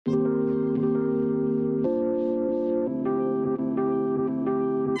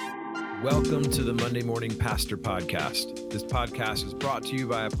Welcome to the Monday Morning Pastor Podcast. This podcast is brought to you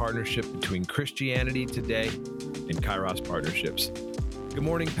by a partnership between Christianity Today and Kairos Partnerships. Good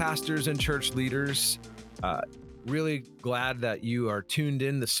morning, pastors and church leaders. Really glad that you are tuned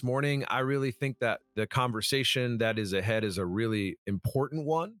in this morning. I really think that the conversation that is ahead is a really important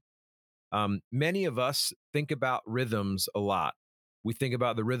one. Many of us think about rhythms a lot. We think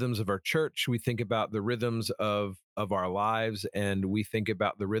about the rhythms of our church. We think about the rhythms of our lives, and we think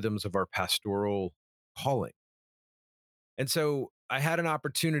about the rhythms of our pastoral calling. And so I had an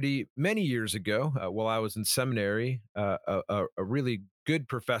opportunity many years ago while I was in seminary. A really good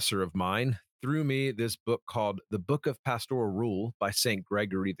professor of mine threw me this book called The Book of Pastoral Rule by St.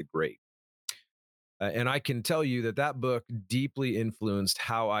 Gregory the Great. And I can tell you that that book deeply influenced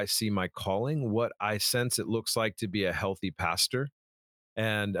how I see my calling, what I sense it looks like to be a healthy pastor.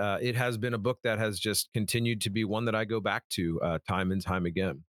 And it has been a book that has just continued to be one that I go back to time and time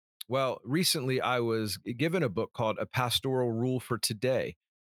again. Well, recently I was given a book called A Pastoral Rule for Today,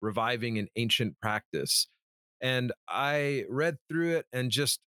 Reviving an Ancient Practice. And I read through it and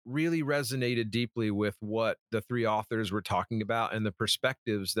just really resonated deeply with what the three authors were talking about and the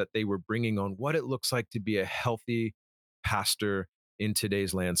perspectives that they were bringing on what it looks like to be a healthy pastor in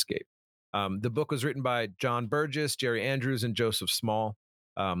today's landscape. The book was written by John Burgess, Jerry Andrews, and Joseph Small.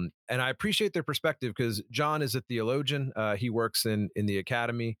 And I appreciate their perspective because John is a theologian. He works in the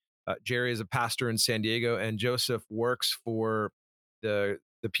academy. Jerry is a pastor in San Diego, and Joseph works for the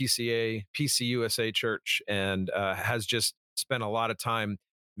PCA, PCUSA Church, and has just spent a lot of time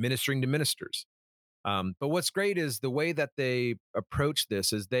ministering to ministers. But what's great is the way that they approach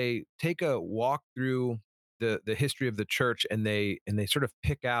this is they take a walk through the history of the church, and they sort of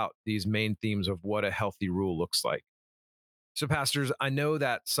pick out these main themes of what a healthy rule looks like. So, pastors, I know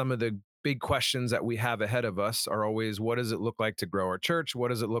that some of the big questions that we have ahead of us are always, what does it look like to grow our church? What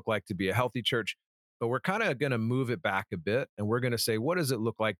does it look like to be a healthy church? But we're kind of going to move it back a bit, and we're going to say, what does it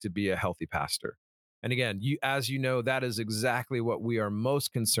look like to be a healthy pastor? And again, as you know, that is exactly what we are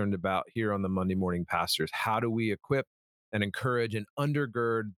most concerned about here on the Monday Morning Pastors. How do we equip and encourage and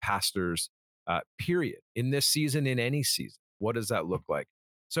undergird pastors, period, in this season, in any season? What does that look like?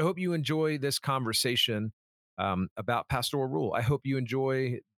 So I hope you enjoy this conversation about pastoral rule. I hope you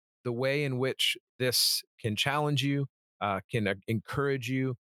enjoy the way in which this can challenge you, can encourage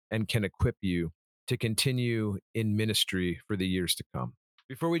you, and can equip you to continue in ministry for the years to come.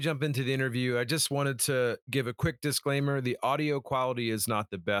 Before we jump into the interview, I just wanted to give a quick disclaimer. The audio quality is not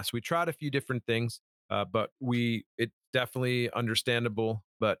the best. We tried a few different things, but it's definitely understandable,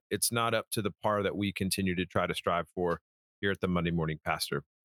 but it's not up to the par that we continue to try to strive for here at the Monday Morning Pastor.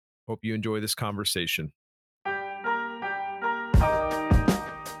 Hope you enjoy this conversation.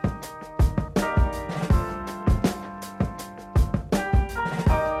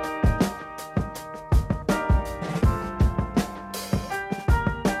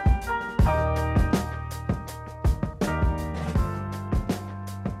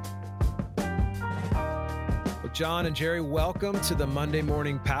 John and Jerry, welcome to the Monday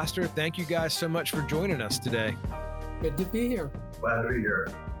Morning Pastor. Thank you guys so much for joining us today. Good to be here. Glad to be here.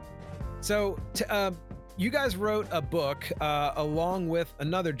 So you guys wrote a book along with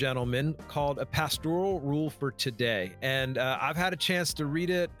another gentleman called A Pastoral Rule for Today. And I've had a chance to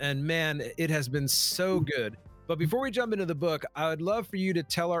read it, and man, it has been so good. But before we jump into the book, I would love for you to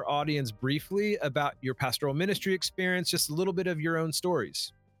tell our audience briefly about your pastoral ministry experience, just a little bit of your own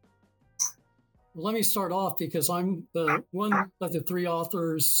stories. Well, let me start off because I'm the one of the three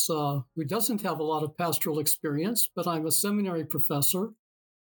authors who doesn't have a lot of pastoral experience, but I'm a seminary professor.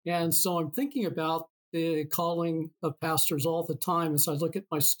 And so I'm thinking about the calling of pastors all the time as I look at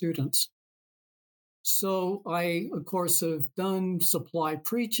my students. So I, of course, have done supply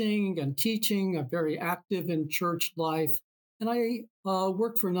preaching and teaching. I'm very active in church life. And I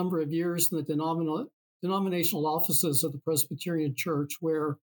worked for a number of years in the denominational offices of the Presbyterian Church,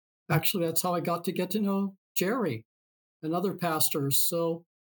 where actually that's how I got to know Jerry and other pastors. So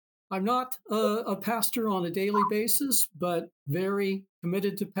I'm not a pastor on a daily basis, but very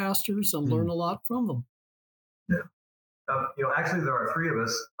committed to pastors and learn a lot from them. Yeah. Actually, there are three of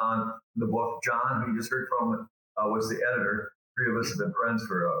us on the book. John, who you just heard from, was the editor. Three of us have been friends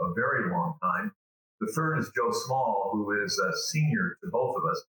for a very long time. The third is Joe Small, who is a senior to both of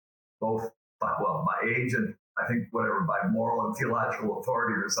us, both by age and I think by moral and theological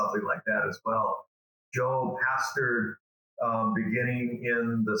authority or something like that as well. Joe pastored beginning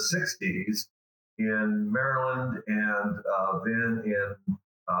in the 60s in Maryland and then in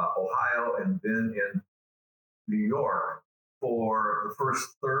Ohio and then in New York for the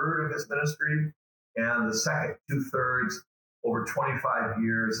first third of his ministry, and the second 2/3 over 25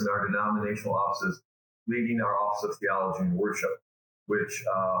 years in our denominational offices, leading our Office of Theology and Worship, which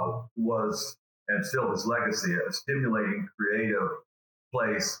was and still is legacy, a stimulating, creative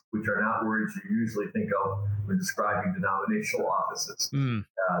place, which are not words you usually think of when describing denominational offices.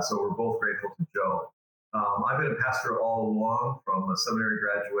 So we're both grateful to Joe. I've been a pastor all along, from a seminary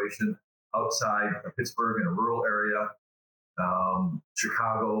graduation outside of Pittsburgh in a rural area,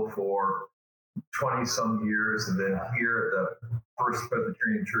 Chicago for 20 some years, and then here at the First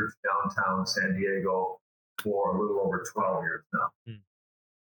Presbyterian Church downtown San Diego for a little over 12 years now.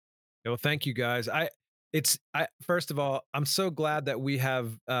 Well, thank you guys. First of all, I'm so glad that we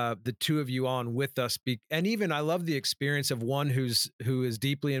have the two of you on with us. And even I love the experience of one who is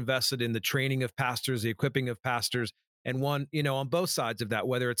deeply invested in the training of pastors, the equipping of pastors, and one, on both sides of that,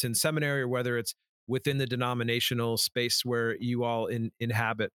 whether it's in seminary or whether it's within the denominational space where you all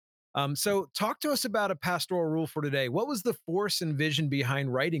inhabit. So talk to us about a pastoral rule for today. What was the force and vision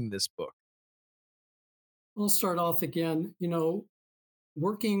behind writing this book? I'll start off again,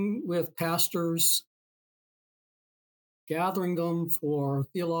 working with pastors, gathering them for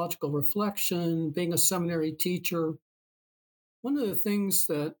theological reflection, being a seminary teacher. One of the things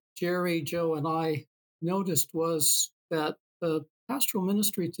that Jerry, Joe, and I noticed was that the pastoral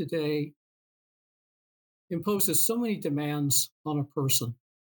ministry today imposes so many demands on a person.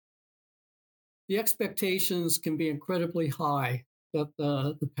 The expectations can be incredibly high, that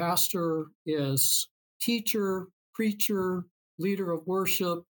the pastor is teacher, preacher, leader of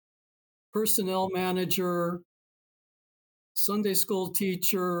worship, personnel manager, Sunday school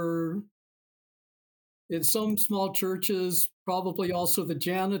teacher, in some small churches, probably also the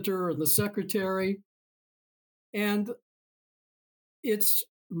janitor and the secretary. And it's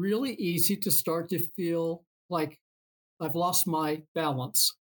really easy to start to feel like I've lost my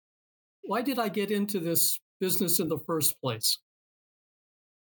balance. Why did I get into this business in the first place?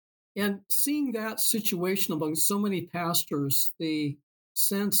 And seeing that situation among so many pastors, the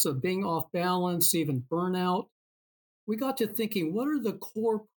sense of being off balance, even burnout, we got to thinking, what are the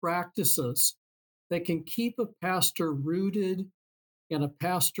core practices that can keep a pastor rooted in a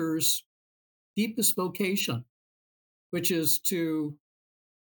pastor's deepest vocation, which is to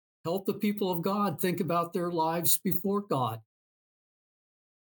help the people of God think about their lives before God?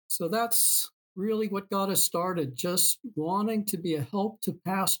 So that's really what got us started, just wanting to be a help to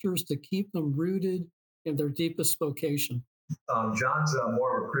pastors to keep them rooted in their deepest vocation. John's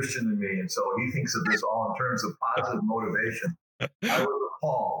more of a Christian than me, and so he thinks of this all in terms of positive motivation. I was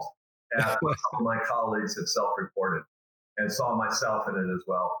appalled at what some of my colleagues had self-reported and saw myself in it as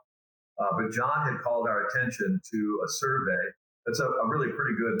well. But John had called our attention to a survey that's a really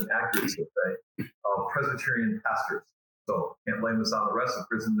pretty good and accurate survey of Presbyterian pastors. So can't blame this on the rest of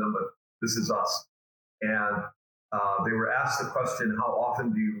Christendom, but this is us. And they were asked the question, how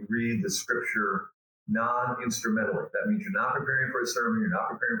often do you read the scripture non-instrumentally? That means you're not preparing for a sermon, you're not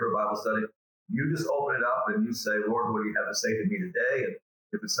preparing for a Bible study. You just open it up and you say, Lord, what do you have to say to me today? And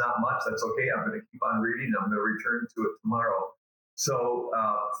if it's not much, that's okay. I'm going to keep on reading. I'm going to return to it tomorrow. So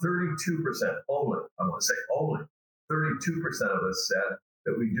 32% only, I want to say only, 32% of us said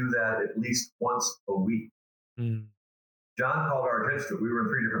that we do that at least once a week. John called our attention to it. We were in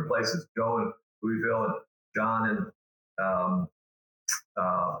 3 different places, Joe in Louisville and John in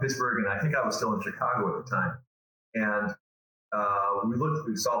Pittsburgh, and I think I was still in Chicago at the time. And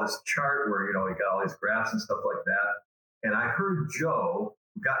we saw this chart where, he got all these graphs and stuff like that. And I heard Joe,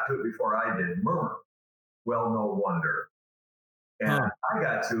 who got to it before I did, murmur, well, no wonder. And I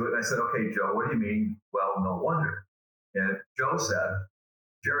got to it and I said, okay, Joe, what do you mean, well, no wonder? And Joe said,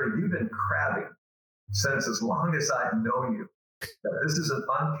 Jerry, you've been crabbing since as long as I've known you, that this is an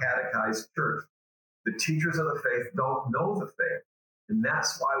uncatechized church. The teachers of the faith don't know the faith. And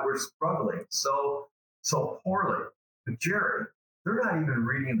that's why we're struggling so poorly. But Jerry, they're not even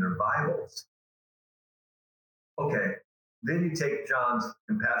reading their Bibles. Okay, then you take John's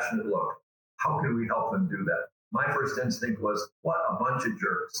compassionate look. How can we help them do that? My first instinct was, what a bunch of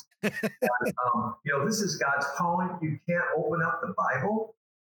jerks. And, this is God's calling. You can't open up the Bible?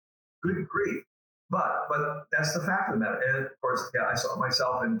 Good grief. But that's the fact of the matter. And of course, I saw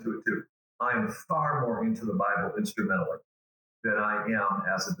myself into it too. I am far more into the Bible instrumentally than I am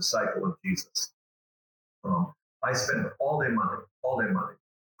as a disciple of Jesus. I spend all day Monday,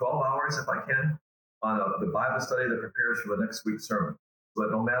 12 hours if I can, on the Bible study that prepares for the next week's sermon. So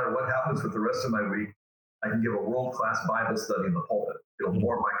that no matter what happens with the rest of my week, I can give a world-class Bible study in the pulpit. It'll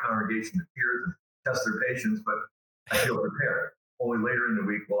bore my congregation to tears and test their patience, but I feel prepared. Only later in the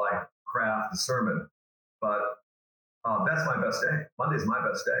week will I craft the sermon. But that's my best day. Monday's my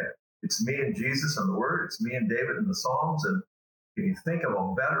best day. It's me and Jesus and the Word. It's me and David and the Psalms. And Can you think of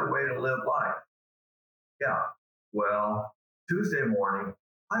a better way to live life? Yeah. Well, Tuesday morning,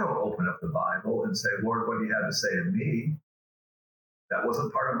 I don't open up the Bible and say, Lord, what do you have to say to me? That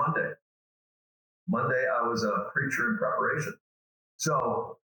wasn't part of Monday. Monday, I was a preacher in preparation.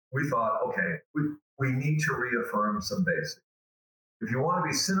 So we thought, okay, we need to reaffirm some basics. If you want to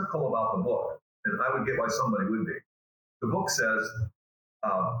be cynical about the book, and I would get why somebody would be, the book says,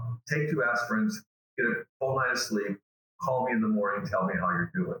 take 2 aspirins, get a full night of sleep, call me in the morning, tell me how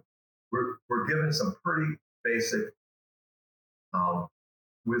you're doing. We're given some pretty basic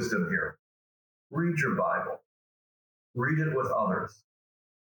wisdom here. Read your Bible. Read it with others.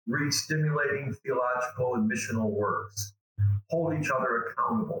 Read stimulating theological and missional works. Hold each other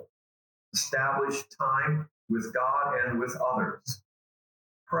accountable. Establish time with God and with others.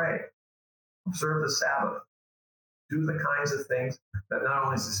 Pray. Observe the Sabbath. Do the kinds of things that not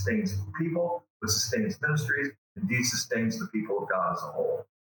only sustains people, but sustains ministries, indeed sustains the people of God as a whole.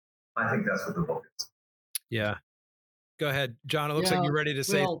 I think that's what the book is. Yeah. Go ahead, John. It looks like you're ready to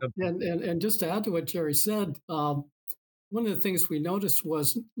say something. And just to add to what Jerry said, one of the things we noticed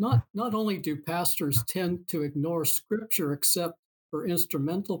was not only do pastors tend to ignore scripture except for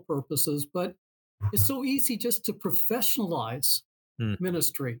instrumental purposes, but it's so easy just to professionalize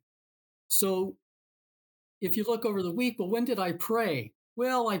ministry. So if you look over the week, well, when did I pray?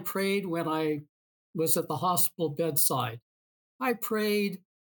 Well, I prayed when I was at the hospital bedside. I prayed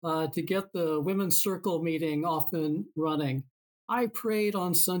to get the women's circle meeting off and running. I prayed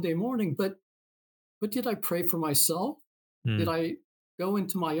on Sunday morning, but did I pray for myself? Did I go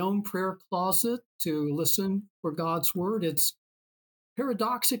into my own prayer closet to listen for God's word? It's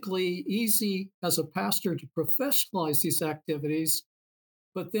paradoxically easy as a pastor to professionalize these activities,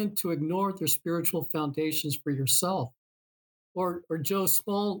 but then to ignore their spiritual foundations for yourself. Or Joe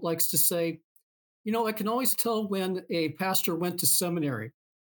Small likes to say, I can always tell when a pastor went to seminary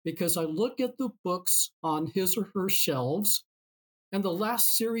because I look at the books on his or her shelves, and the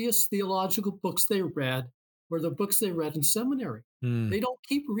last serious theological books they read were the books they read in seminary. They don't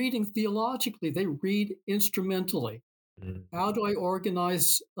keep reading theologically, they read instrumentally. How do I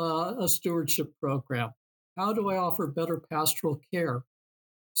organize a stewardship program? How do I offer better pastoral care?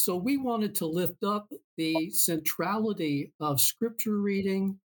 So we wanted to lift up the centrality of scripture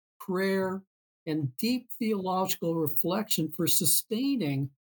reading, prayer, and deep theological reflection for sustaining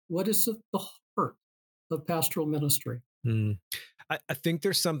what is at the heart of pastoral ministry. I think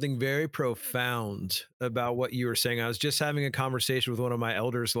there's something very profound about what you were saying. I was just having a conversation with one of my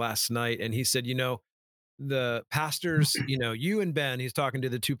elders last night, and he said, the pastors, you and Ben, he's talking to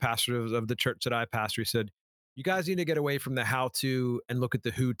the 2 pastors of the church that I pastor. He said, you guys need to get away from the how-to and look at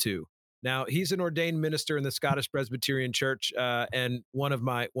the who-to. Now, he's an ordained minister in the Scottish Presbyterian Church, and one of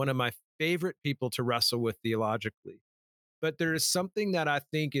my favorite people to wrestle with theologically. But there is something that I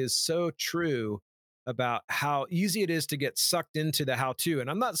think is so true about how easy it is to get sucked into the how-to. And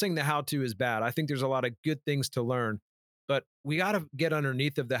I'm not saying the how-to is bad. I think there's a lot of good things to learn, but we got to get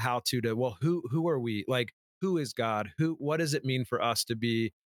underneath of the how-to to, well, who are we? Like, who is God? What does it mean for us to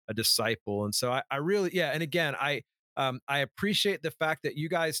be a disciple? And so I really, and again, I appreciate the fact that you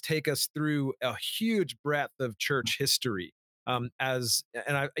guys take us through a huge breadth of church history. I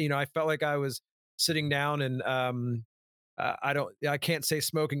felt like I was sitting down and I can't say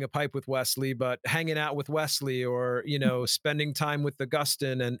smoking a pipe with Wesley, but hanging out with Wesley, or spending time with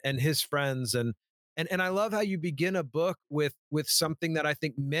Augustine and his friends, and I love how you begin a book with something that I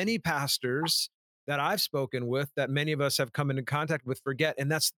think many pastors that I've spoken with, that many of us have come into contact with, forget,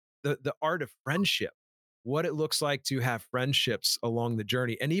 and that's the art of friendship, what it looks like to have friendships along the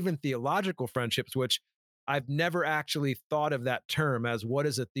journey, and even theological friendships, which I've never actually thought of that term as what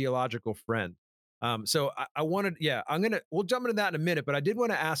is a theological friend. So I wanted, we'll jump into that in a minute, but I did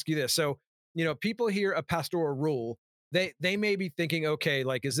want to ask you this. So, people hear a pastoral rule, they may be thinking, okay,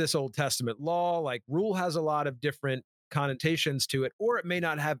 like, is this Old Testament law? Like, rule has a lot of different connotations to it, or it may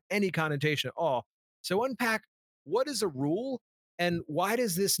not have any connotation at all. So unpack, what is a rule and why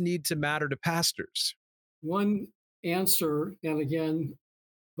does this need to matter to pastors? One answer, and again,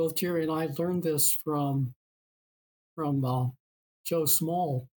 both Jerry and I learned this from Joe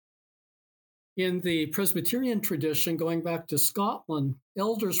Small. In the Presbyterian tradition, going back to Scotland,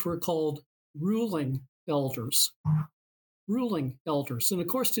 elders were called ruling elders. Ruling elders. And of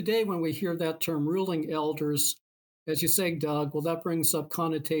course, today, when we hear that term ruling elders, as you say, Doug, well, that brings up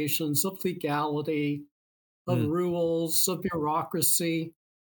connotations of legality, of rules, of bureaucracy.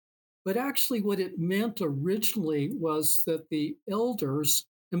 But actually, what it meant originally was that the elders,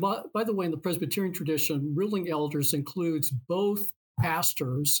 and by the way, in the Presbyterian tradition, ruling elders includes both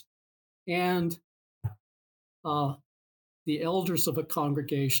pastors and the elders of a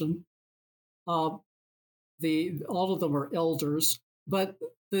congregation. All of them are elders, but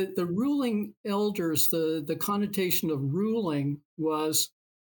the ruling elders, the connotation of ruling was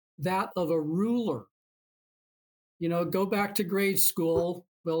that of a ruler. Go back to grade school.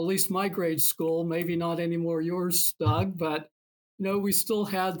 Well, at least my grade school, maybe not anymore yours, Doug, but we still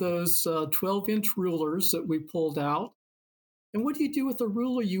had those 12-inch rulers that we pulled out. And what do you do with a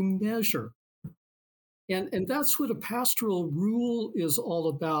ruler? You measure. And that's what a pastoral rule is all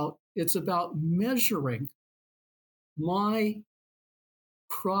about. It's about measuring my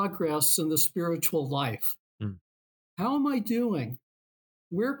progress in the spiritual life. How am I doing?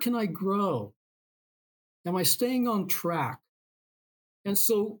 Where can I grow? Am I staying on track? And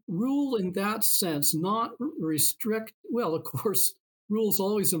so rule in that sense, not restrict, well, of course, rules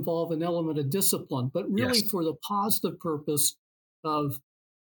always involve an element of discipline, but really Yes. for the positive purpose of,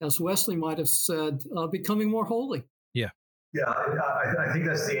 as Wesley might have said, becoming more holy. Yeah, I think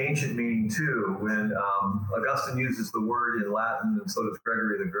that's the ancient meaning too. When Augustine uses the word in Latin, and so does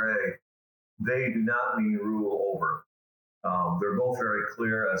Gregory the Grey, they do not mean rule over. They're both very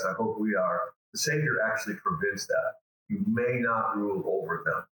clear, as I hope we are. The Savior actually forbids that. You may not rule over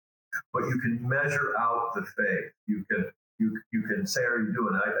them, but you can measure out the faith. You can say, "How are you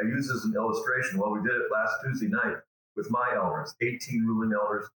doing?" I use this as an illustration. Well, we did it last Tuesday night with my elders, 18 ruling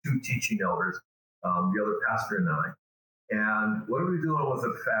elders, 2 teaching elders, the other pastor and I. And what are we doing with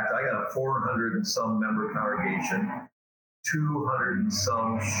the fact I got a 400 and some member congregation, 200 and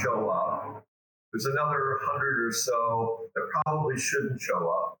some show up. There's another 100 or so that probably shouldn't show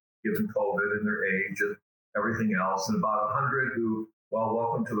up, given COVID and their age and everything else. And about 100 who, well,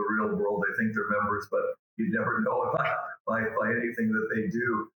 welcome to the real world. They think they're members, but you never know it by anything that they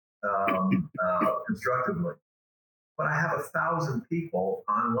do constructively. But I have 1,000 people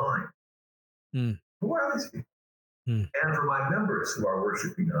online. Who are these people? And for my members who are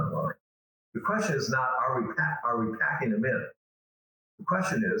worshiping online, the question is not, are we packing them in? The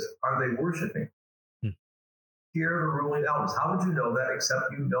question is, are they worshiping? Here are the ruling elders. How would you know that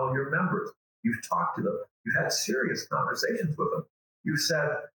except you know your members? You've talked to them. You've had serious conversations with them. You've said,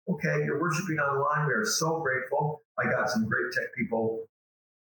 okay, you're worshiping online. We are so grateful. I got some great tech people.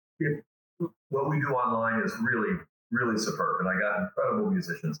 What we do online is really, really superb. And I got incredible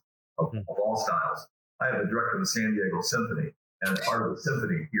musicians of all styles. I have the director of the San Diego Symphony and part of the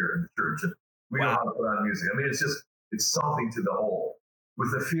symphony here in the church. And we know how to put on music. I mean, it's something to behold.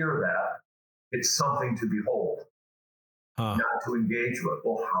 With the fear of that, it's something to behold, not to engage with.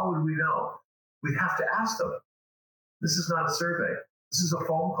 Well, how would we know? We have to ask them. This is not a survey. This is a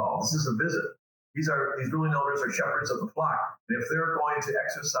phone call. This is a visit. These ruling elders are shepherds of the flock. And if they're going to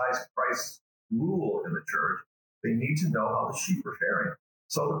exercise Christ's rule in the church, they need to know how the sheep are faring.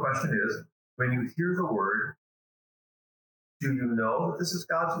 So the question is, when you hear the word, do you know that this is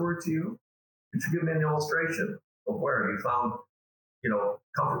God's word to you? Could you give me an illustration of where you found,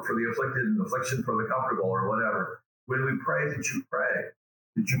 comfort for the afflicted and affliction for the comfortable or whatever? When we pray, did you pray?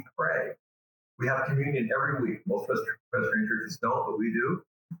 Did you pray? We have communion every week. Most Presbyterian churches don't, but we do.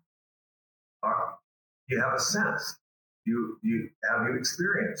 You have a sense. Have you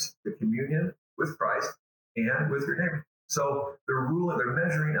experienced the communion with Christ and with your neighbor? So they're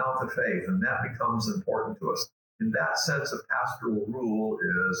measuring out the faith, and that becomes important to us. In that sense, a pastoral rule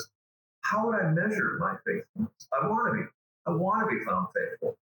is, how would I measure my faithfulness? I want to be found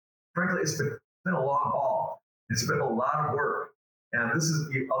faithful. Frankly, it's been a long haul. It's been a lot of work. And this is,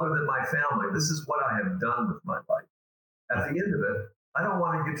 other than my family, this is what I have done with my life. At the end of it, I don't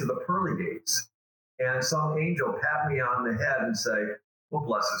want to get to the pearly gates and some angel pat me on the head and say, well,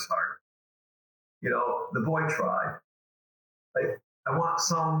 bless his heart. The boy tried. I want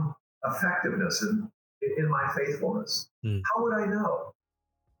some effectiveness in my faithfulness. How would I know?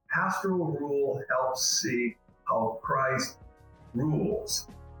 Pastoral rule helps see how Christ rules,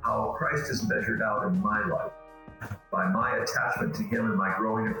 how Christ is measured out in my life by my attachment to him and my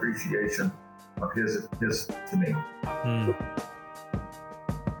growing appreciation of his to me.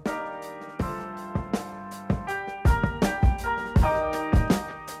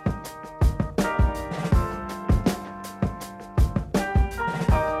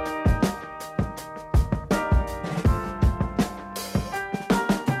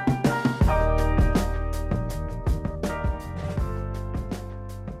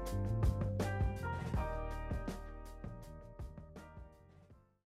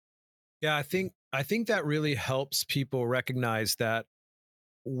 Yeah, I think that really helps people recognize that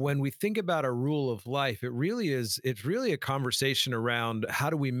when we think about a rule of life, it's really a conversation around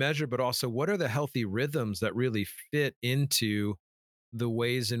how do we measure, but also what are the healthy rhythms that really fit into the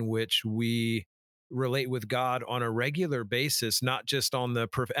ways in which we relate with God on a regular basis, not just on the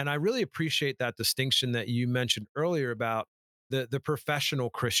and I really appreciate that distinction that you mentioned earlier about the professional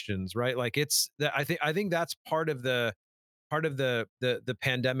Christians, right? Like it's that I think that's part of the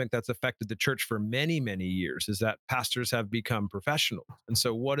pandemic that's affected the church for many years, is that pastors have become professionals. And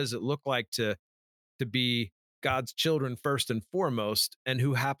so what does it look like to be God's children first and foremost, and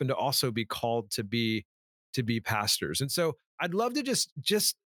who happen to also be called to be pastors? And so I'd love to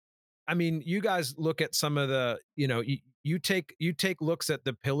just I mean, you guys look at some of the, you take looks at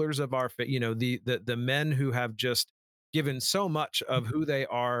the pillars of our faith, the men who have just given so much of who they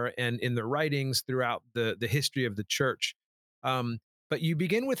are and in the writings throughout the history of the church. But you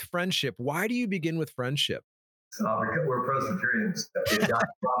begin with friendship. Why do you begin with friendship? Because we're Presbyterians. In God's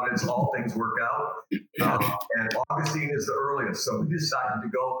providence, all things work out. And Augustine is the earliest, so we decided to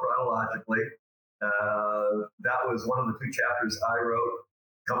go chronologically. That was one of the 2 chapters I wrote.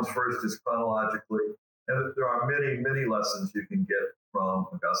 Comes first is chronologically. And there are many lessons you can get from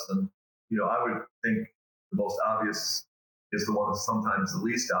Augustine. I would think the most obvious is the one that's sometimes the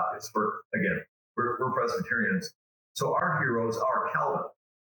least obvious. We're Presbyterians. So our heroes are Calvin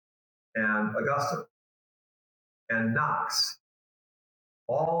and Augustine and Knox.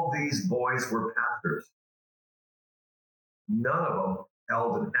 All these boys were pastors. None of them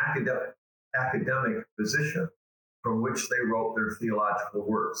held an academic position from which they wrote their theological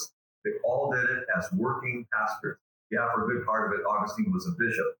works. They all did it as working pastors. Yeah, for a good part of it, Augustine was a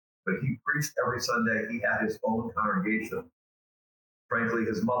bishop, but he preached every Sunday. He had his own congregation. Frankly,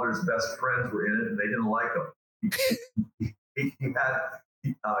 his mother's best friends were in it, and they didn't like him. He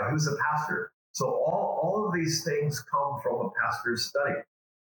was a pastor. So all of these things come from a pastor's study.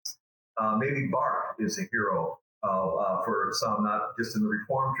 Maybe Barth is a hero for some, not just in the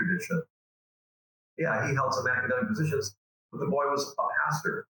Reformed tradition. Yeah, he held some academic positions, but the boy was a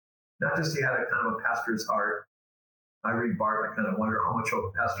pastor. Not just he had a kind of a pastor's heart. I read Barth, I kind of wonder how much of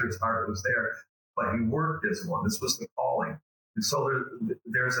a pastor's heart was there, but he worked as one. This was the calling. And so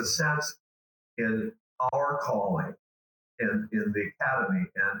there's a sense in our calling in the academy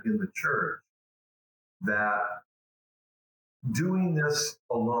and in the church that doing this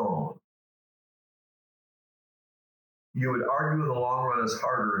alone, you would argue in the long run is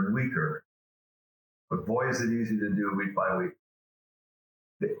harder and weaker, but boy, is it easy to do week by week.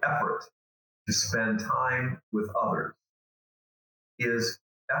 The effort to spend time with others is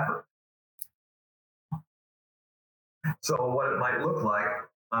effort. So what it might look like,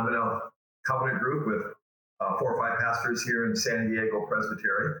 I'm in a covenant group with 4 or 5 pastors here in San Diego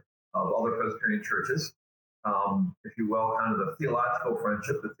Presbytery, of other Presbyterian churches. If you will, kind of the theological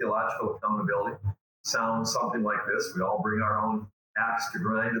friendship, the theological accountability sounds something like this. We all bring our own axe to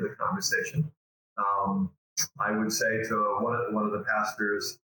grind to the conversation. I would say to one of the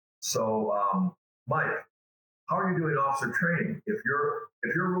pastors, so Mike, how are you doing officer training? If your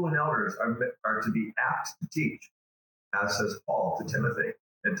ruling elders are to be apt to teach, as says Paul to Timothy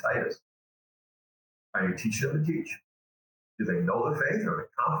and Titus, are you teaching them to teach? Do they know the faith? Are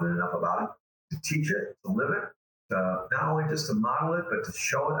they confident enough about it to teach it, to live it, to not only just to model it, but to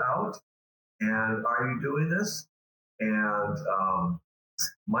show it out? And are you doing this? And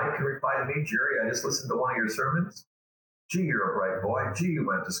Mike can reply to me, Jerry, I just listened to one of your sermons. Gee, you're a bright boy. Gee, you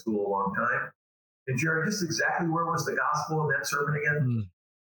went to school a long time. And Jerry, just exactly where was the gospel in that sermon again?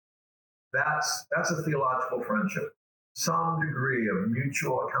 That's a theological friendship. Some degree of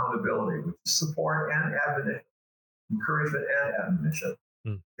mutual accountability, which is support and admonition, encouragement and admonition.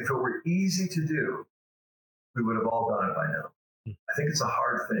 If it were easy to do, we would have all done it by now. I think it's a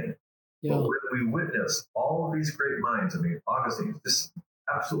hard thing. Yeah. But we witness all of these great minds. I mean, Augustine is just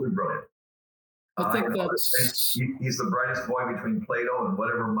absolutely brilliant. I think he's the brightest boy between Plato and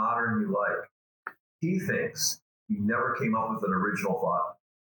whatever modern you like. He thinks he never came up with an original thought.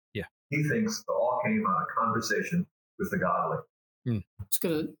 Yeah. He thinks it all came out of conversation with the godly. I was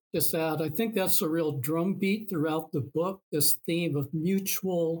going to just add, I think that's a real drumbeat throughout the book, this theme of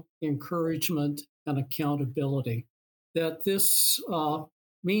mutual encouragement and accountability. That this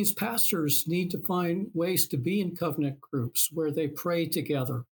means pastors need to find ways to be in covenant groups where they pray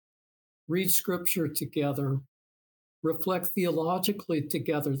together, read scripture together, reflect theologically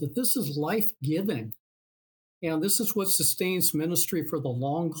together, that this is life-giving. And this is what sustains ministry for the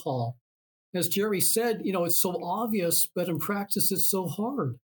long haul. As Jerry said, it's so obvious, but in practice, it's so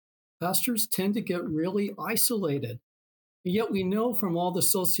hard. Pastors tend to get really isolated. And yet we know from all the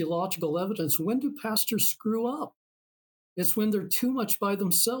sociological evidence, when do pastors screw up? It's when they're too much by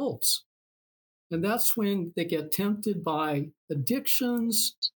themselves. And that's when they get tempted by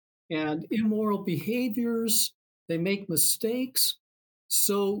addictions and immoral behaviors. They make mistakes.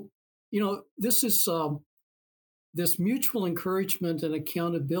 So this is this mutual encouragement and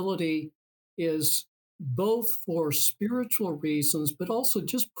accountability is both for spiritual reasons, but also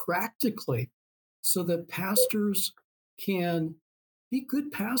just practically, so that pastors can be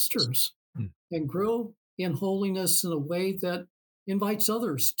good pastors and grow in holiness in a way that invites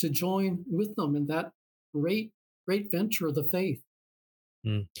others to join with them in that great venture of the faith.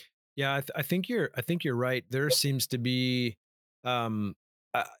 Yeah, I think you're right. There seems to be, um,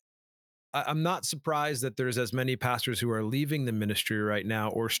 I'm not surprised that there's as many pastors who are leaving the ministry right now,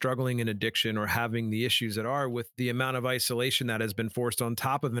 or struggling in addiction, or having the issues that are, with the amount of isolation that has been forced on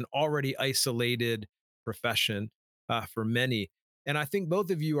top of an already isolated profession for many. And I think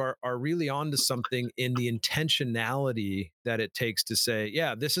both of you are really onto something in the intentionality that it takes to say,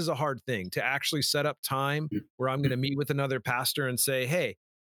 yeah, this is a hard thing, to actually set up time where I'm going to meet with another pastor and say, hey,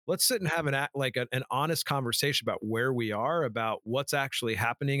 let's sit and have an honest conversation about where we are, about what's actually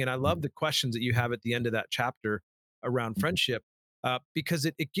happening. And I love the questions that you have at the end of that chapter around friendship, because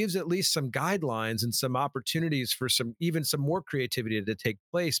it gives at least some guidelines and some opportunities for some more creativity to take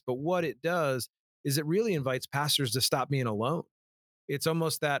place. But what it does is it really invites pastors to stop being alone. It's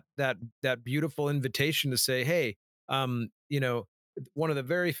almost that beautiful invitation to say, hey, one of the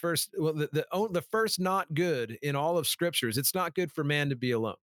very first, the first not good in all of scriptures, it's not good for man to be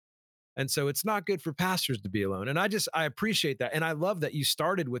alone. And so it's not good for pastors to be alone. And I appreciate that. And I love that you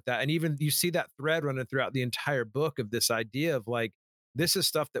started with that. And even you see that thread running throughout the entire book of this idea of like, this is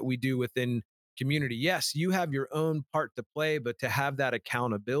stuff that we do within community. Yes, you have your own part to play, but to have that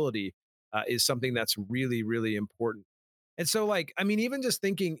accountability is something that's really, really important. And so, like, I mean, even just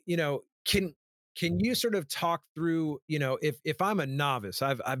thinking, can you sort of talk through, if I'm a novice,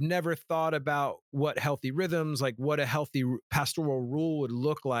 I've never thought about what healthy rhythms, like what a healthy pastoral rule would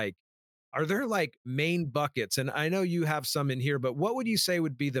look like. Are there like main buckets? And I know you have some in here, but what would you say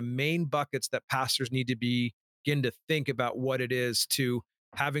would be the main buckets that pastors need to begin to think about what it is to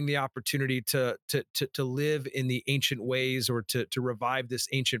having the opportunity to live in the ancient ways, or to revive this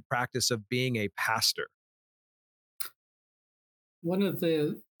ancient practice of being a pastor? One of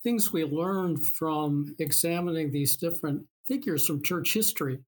the things we learned from examining these different figures from church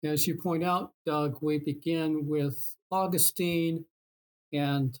history, as you point out, Doug, we begin with Augustine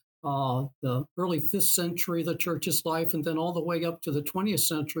and the early 5th century, the church's life, and then all the way up to the 20th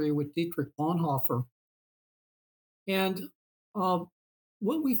century with Dietrich Bonhoeffer. And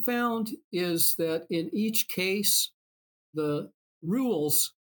what we found is that in each case, the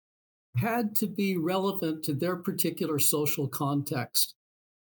rules had to be relevant to their particular social context.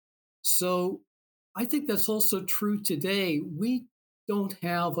 So I think that's also true today. We don't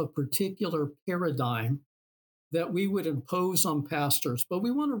have a particular paradigm that we would impose on pastors, but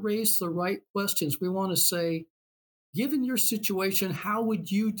we want to raise the right questions. We want to say, given your situation, how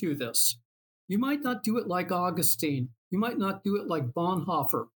would you do this? You might not do it like Augustine. You might not do it like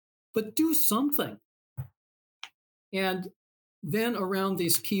Bonhoeffer, but do something. And then around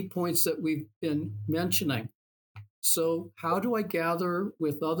these key points that we've been mentioning. So how do I gather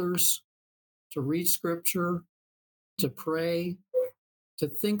with others to read scripture, to pray, to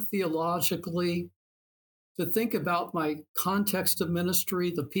think theologically, to think about my context of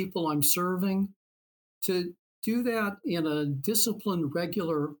ministry, the people I'm serving, to do that in a disciplined,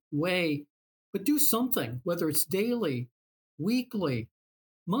 regular way, but do something, whether it's daily, weekly,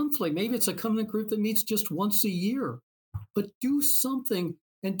 monthly. Maybe it's a covenant group that meets just once a year, but do something,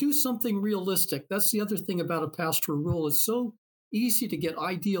 and do something realistic. That's the other thing about a pastoral rule. It's so easy to get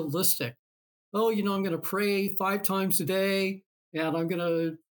idealistic. Oh, I'm going to pray 5 times a day, and I'm going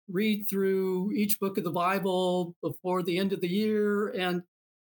to read through each book of the Bible before the end of the year. And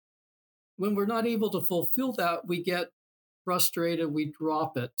when we're not able to fulfill that, we get frustrated, we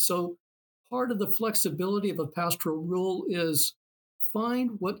drop it. So part of the flexibility of a pastoral rule is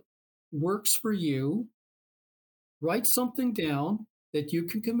find what works for you, write something down that you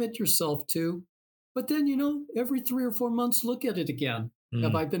can commit yourself to, but then, every 3 or 4 months, look at it again.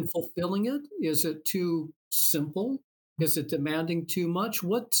 Have I been fulfilling it? Is it too simple? Is it demanding too much?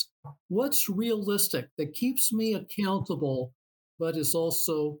 What's realistic that keeps me accountable, but is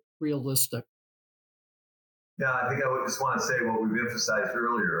also realistic? Yeah, I think I would just want to say what we've emphasized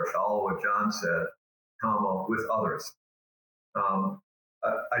earlier, all of what John said, comma, with others.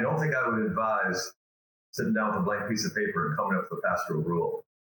 I don't think I would advise sitting down with a blank piece of paper and coming up with a pastoral rule.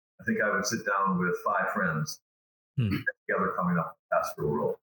 I think I would sit down with 5 friends together coming up with a pastoral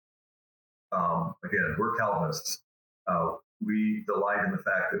rule. Again, we're Calvinists. We delight in the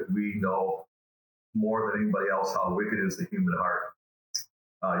fact that we know more than anybody else how wicked is the human heart.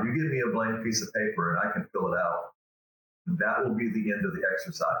 You give me a blank piece of paper and I can fill it out. that will be the end of the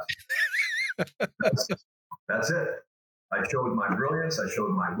exercise. That's it. I showed my brilliance. I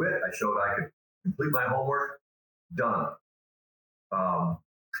showed my wit. I showed I could complete my homework. Done.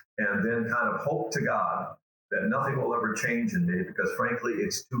 And then kind of hope to God that nothing will ever change in me, because frankly,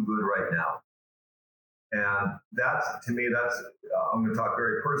 it's too good right now. And that's, to me, I'm going to talk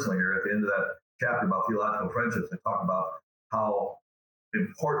very personally here at the end of that chapter about theological friendships. I talk about how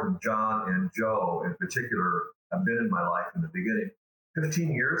important John and Joe in particular have been in my life in the beginning.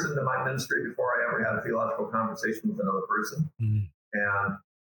 15 years into my ministry before I ever had a theological conversation with another person. Mm.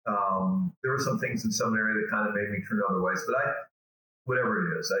 And there were some things in seminary that kind of made me turn other ways, but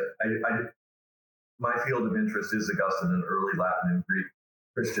whatever it is, my field of interest is Augustine and early Latin and Greek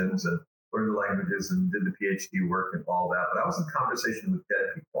Christians, and learned the languages and did the PhD work and all that. But I was in conversation with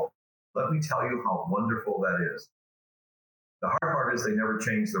dead people. Let me tell you how wonderful that is. The hard part is they never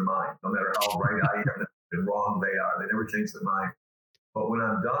change their mind, no matter how right I am and wrong they are. They never change their mind. But when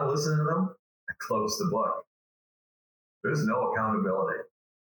I'm done listening to them, I close the book. There's no accountability.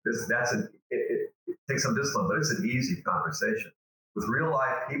 It takes some discipline, but it's an easy conversation. With real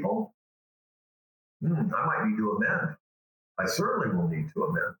life people, I might need to amend. I certainly will need to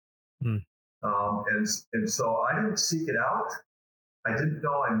amend. And so I didn't seek it out. I didn't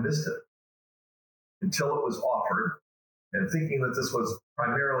know I missed it until it was offered. And thinking that this was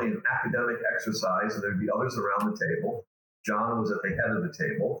primarily an academic exercise and there'd be others around the table. John was at the head of the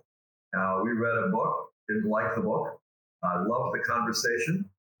table. We read a book, didn't like the book, loved the conversation,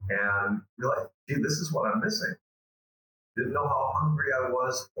 and realized, gee, this is what I'm missing. Didn't know how hungry I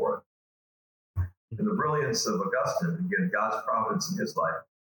was for it. And the brilliance of Augustine, again, God's providence in his life.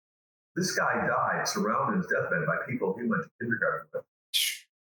 This guy died surrounded in his deathbed by people he went to kindergarten with,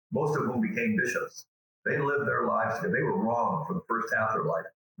 most of whom became bishops. They lived their lives together. They were wrong for the first half of their life,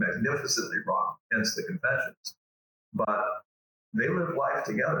 magnificently wrong, hence the confessions. But they lived life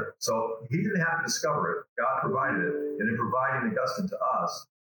together. So he didn't have to discover it. God provided it. And in providing Augustine to us,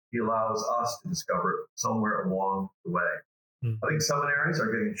 he allows us to discover it somewhere along the way. I think seminaries are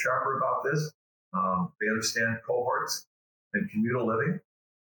getting sharper about this. They understand cohorts and communal living.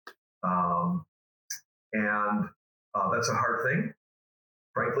 And that's a hard thing.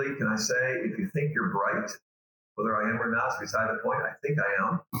 Frankly, can I say, if you think you're bright, whether I am or not is beside the point, I think I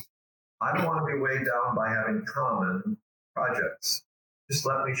am. I don't want to be weighed down by having common projects. Just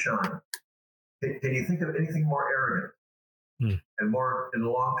let me shine. Can you think of anything more arrogant and more, in the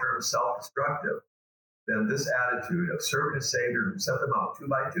long term, self-destructive than this attitude of serving a Savior who sent them out 2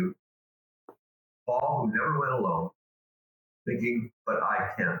 by 2, Paul, who never went alone, thinking, but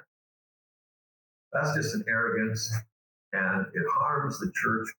I can. That's just an arrogance, and it harms the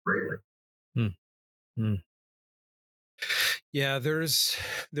church greatly. Yeah, there is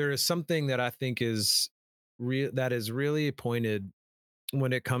something that I think is that is really pointed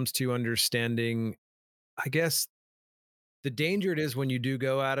when it comes to understanding, I guess, the danger it is when you do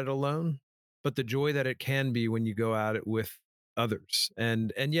go at it alone, but the joy that it can be when you go at it with others.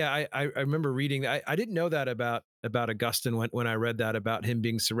 And yeah, I remember reading, I didn't know that about Augustine when I read that about him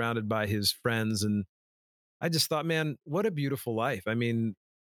being surrounded by his friends. And I just thought, man, what a beautiful life. I mean,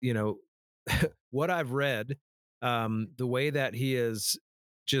 what I've read, the way that he has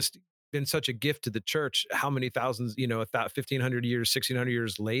just been such a gift to the church, how many thousands, 1,500 years, 1,600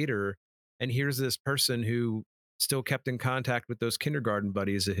 years later. And here's this person who still kept in contact with those kindergarten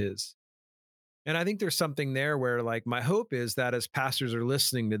buddies of his. And I think there's something there where, like, my hope is that as pastors are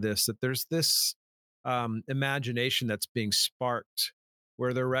listening to this, that there's this imagination that's being sparked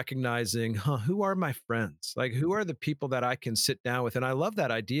where they're recognizing, who are my friends? Like, who are the people that I can sit down with? And I love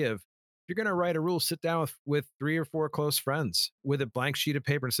that idea of, if you're going to write a rule, sit down with 3 or 4 close friends with a blank sheet of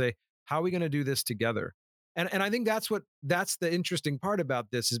paper and say, how are we going to do this together? And I think that's the interesting part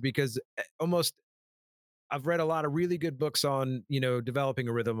about this, is because I've read a lot of really good books on, developing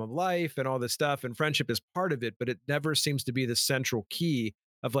a rhythm of life and all this stuff, and friendship is part of it, but it never seems to be the central key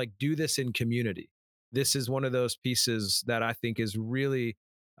of, like, do this in community. This is one of those pieces that I think is really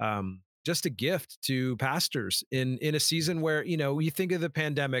just a gift to pastors in a season where, you think of the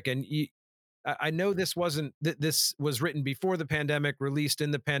pandemic, and I know this was written before the pandemic, released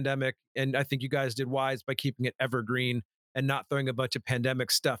in the pandemic, and I think you guys did wise by keeping it evergreen and not throwing a bunch of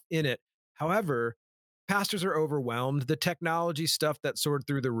pandemic stuff in it. However, pastors are overwhelmed. The technology stuff that soared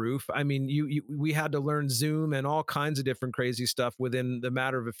through the roof. I mean, we had to learn Zoom and all kinds of different crazy stuff within the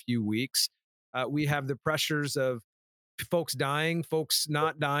matter of a few weeks. We have the pressures of folks dying, folks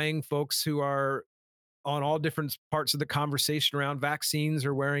not dying, folks who are on all different parts of the conversation around vaccines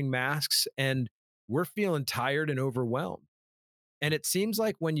or wearing masks, and we're feeling tired and overwhelmed. And it seems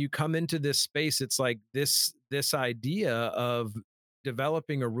like when you come into this space, it's like this idea of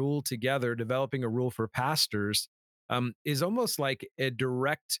developing a rule together, developing a rule for pastors, is almost like a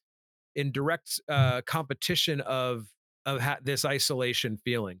direct competition of this isolation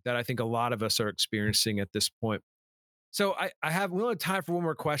feeling that I think a lot of us are experiencing at this point. So we only have time for one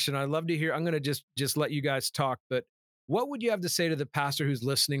more question. I'd love to hear. I'm going to just let you guys talk, but what would you have to say to the pastor who's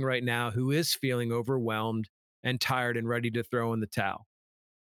listening right now, who is feeling overwhelmed and tired and ready to throw in the towel?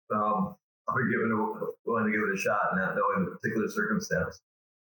 I'm willing to give it a shot, not knowing the particular circumstance.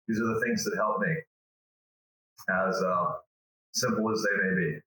 These are the things that help me, as simple as they may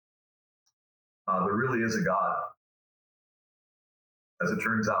be. There really is a God, as it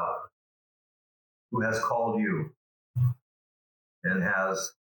turns out, who has called you and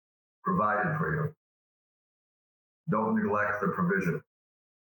has provided for you. Don't neglect the provision.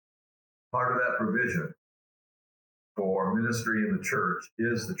 Part of that provision for ministry in the church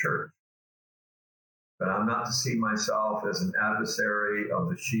is the church. But I'm not to see myself as an adversary of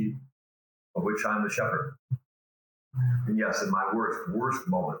the sheep, of which I'm the shepherd. And yes, in my worst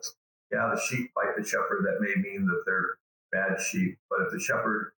moments, the sheep bite the shepherd. That may mean that they're bad sheep. But if the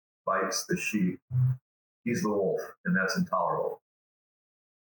shepherd bites the sheep, he's the wolf, and that's intolerable.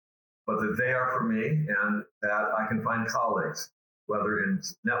 But that they are for me, and that I can find colleagues, whether in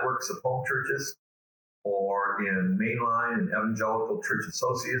networks of home churches or in mainline and evangelical church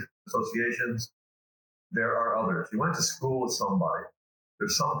associations. There are others. You went to school with somebody.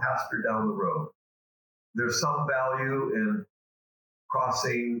 There's some pastor down the road. There's some value in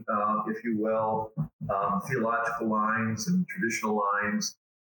crossing, if you will, theological lines and traditional lines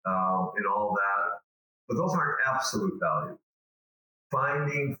and all that. But those aren't absolute value.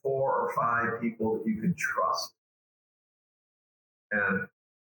 Finding 4 or 5 people that you can trust and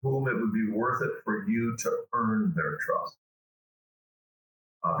whom it would be worth it for you to earn their trust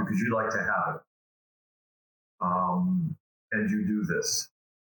because you like to have it. And you do this.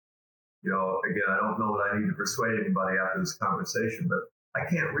 Again, I don't know that I need to persuade anybody after this conversation, but I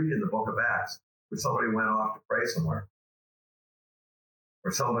can't read in the book of Acts where somebody went off to pray somewhere,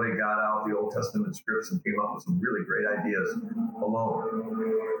 or somebody got out the Old Testament scripts and came up with some really great ideas alone.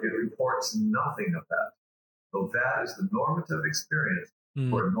 It reports nothing of that. So that is the normative experience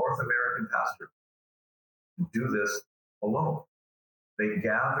for a North American pastor to do this alone. They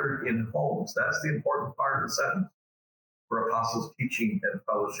gathered in homes. That's the important part of the sentence. For apostles' teaching and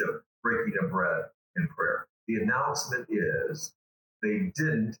fellowship, breaking of bread and prayer. The announcement is they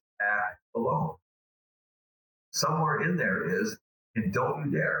didn't act alone. Somewhere in there is, and don't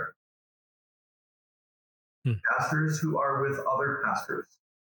you dare. Pastors who are with other pastors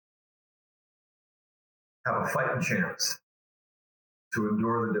have a fighting chance to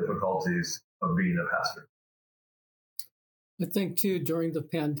endure the difficulties of being a pastor. I think, too, during the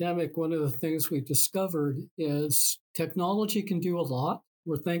pandemic, one of the things we discovered is technology can do a lot.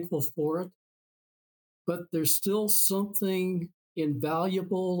 We're thankful for it. But there's still something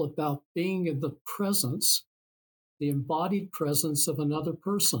invaluable about being in the presence, the embodied presence of another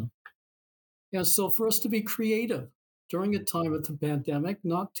person. And so for us to be creative during a time of the pandemic,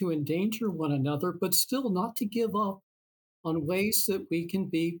 not to endanger one another, but still not to give up on ways that we can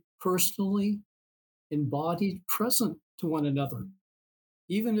be personally embodied present to one another,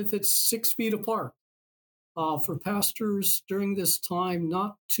 even if it's 6 feet apart. For pastors during this time,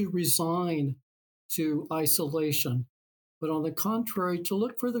 not to resign to isolation, but on the contrary, to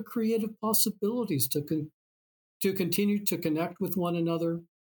look for the creative possibilities to continue to connect with one another,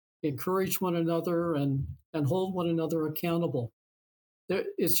 encourage one another, and hold one another accountable.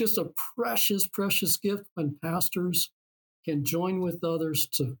 It's just a precious, precious gift when pastors can join with others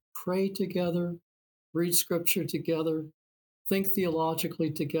to pray together, read scripture together, think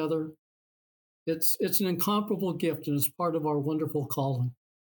theologically together. It's an incomparable gift, and it's part of our wonderful calling.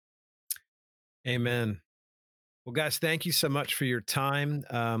 Amen. Well, guys, thank you so much for your time.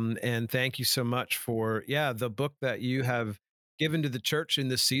 And thank you so much for, the book that you have given to the church in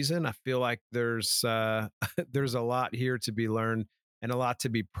this season. I feel like there's there's a lot here to be learned and a lot to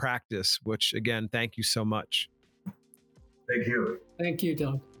be practiced, which, again, thank you so much. Thank you. Thank you,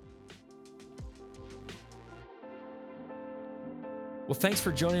 Doug. Well, thanks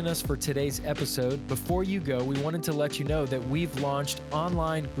for joining us for today's episode. Before you go, we wanted to let you know that we've launched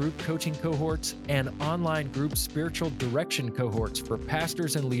online group coaching cohorts and online group spiritual direction cohorts for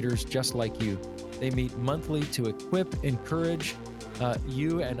pastors and leaders just like you. They meet monthly to equip, encourage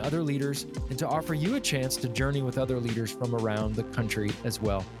you and other leaders, and to offer you a chance to journey with other leaders from around the country as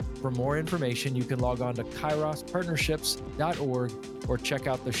well. For more information, you can log on to kairospartnerships.org or check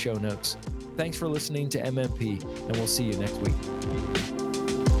out the show notes. Thanks for listening to MMP, and we'll see you next week.